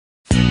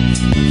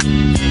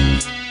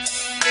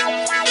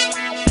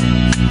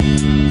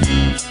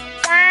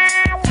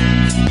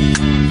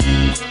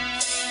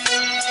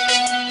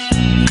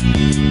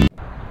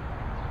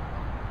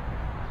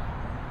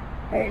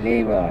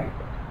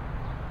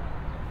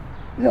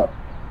Look,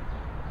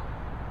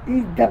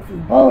 these ducks is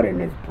bored in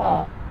this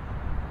park.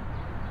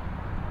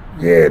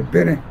 Yeah,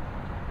 Benny.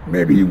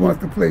 Maybe he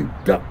wants to play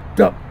duck,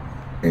 duck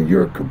in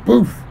your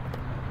caboose.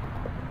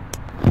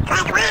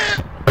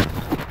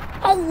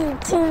 Hey, you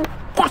two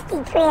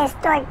dusty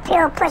prehistoric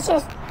pill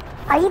pushers.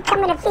 Are you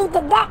coming to feed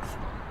the ducks?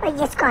 Or are you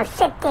just going to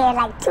sit there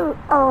like two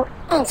old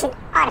ancient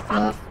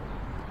artifacts?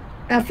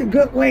 That's a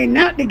good way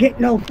not to get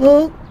no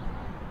food.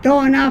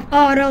 Throwing off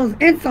all those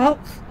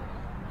insults.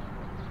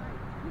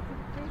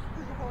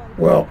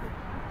 Well,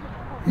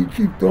 he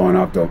keep throwing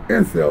off those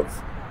insults.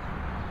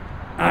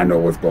 I know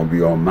what's going to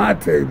be on my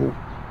table.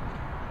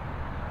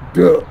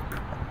 Duck.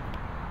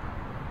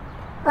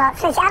 Well,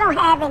 since I don't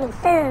have any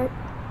food,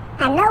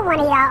 I know one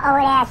of y'all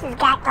old asses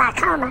got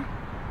glaucoma.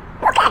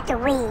 Look at the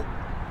weed.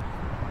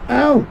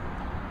 Oh,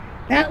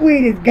 that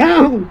weed is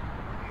gone.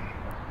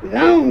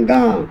 Long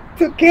gone.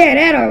 Took care of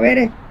that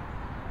already.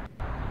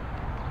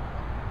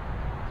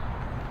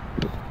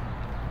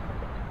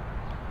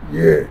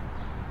 Yeah.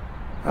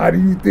 How do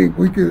you think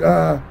we could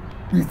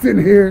be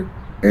sitting here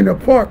in the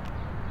park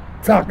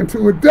talking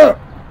to a duck?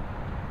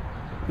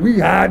 We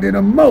hide in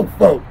a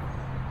mofo.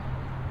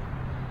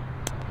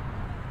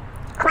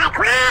 Quack,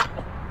 quack.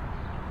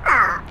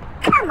 Oh,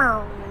 come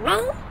on,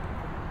 man.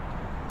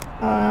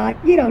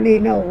 You don't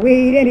need no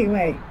weed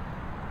anyway.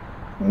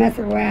 Mess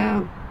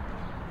around,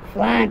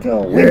 fly into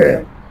a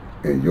window.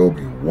 Yeah, and you'll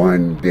be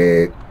one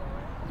dead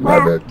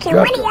mother Well, can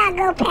one of y'all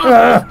go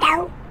past the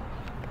stove?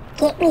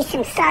 Get me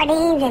some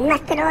sardines and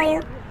mustard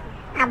oil,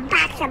 a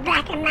box of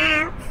Black and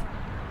Milds,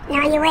 and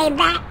on your way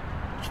back,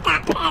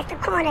 stop past the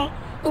corner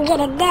and get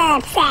a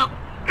dove sack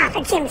off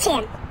of Chim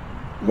Chim.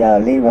 Yo,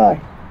 Leroy,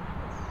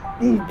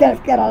 these ducks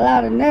got a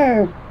lot of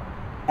nerve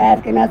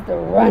asking us to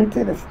run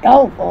to the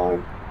stove for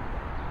them.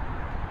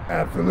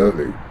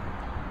 Absolutely.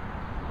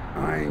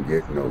 I ain't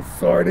getting no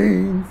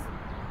sardines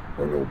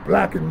or no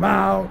Black and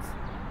Milds,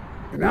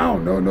 and I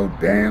don't know no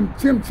damn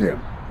Chim Chim.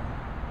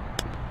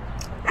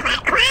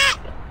 Quack, quack.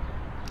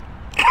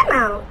 Come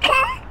on,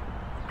 cuz.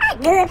 I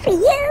do it for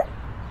you.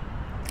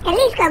 At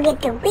least go get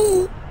the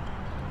weed.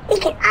 We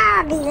can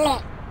all be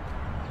lit.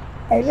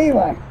 Hey,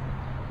 Leroy,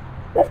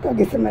 let's go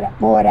get some of that,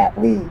 more of that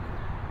weed.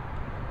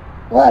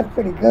 Was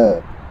pretty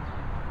good.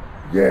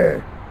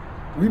 Yeah,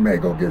 we may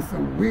go get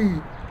some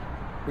weed,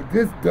 but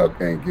this duck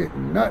ain't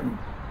getting nothing.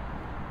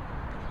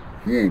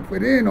 He ain't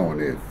put in on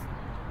this,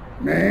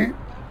 man.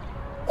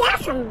 Y'all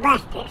some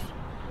busters.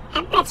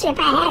 I bet you if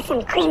I had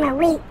some cream of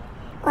wheat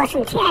or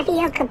some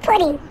tapioca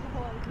pudding,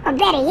 or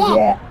better yet,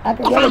 Yeah, I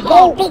could if get I a had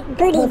boat Big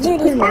Booty with some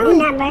Judy's cream of phone wheat.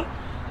 number,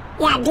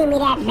 y'all do me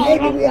that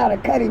Maybe favor. we ought to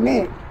cut him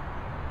in.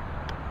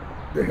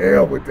 The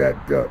hell with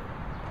that duck.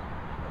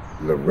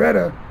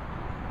 Loretta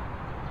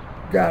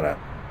got a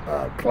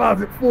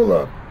closet full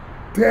of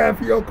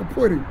tapioca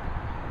pudding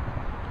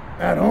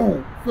at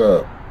home.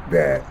 Fuck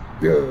that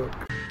duck.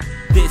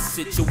 This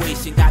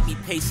situation got me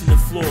pacing the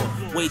floor,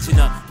 waging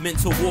a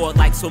mental war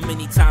like so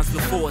many times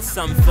before.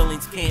 Some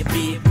feelings can't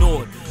be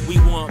ignored. We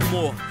want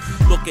more.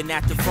 Looking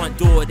at the front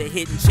door, the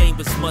hidden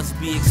chambers must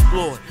be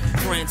explored.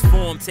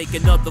 Transform, take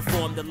another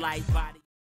form, the light body.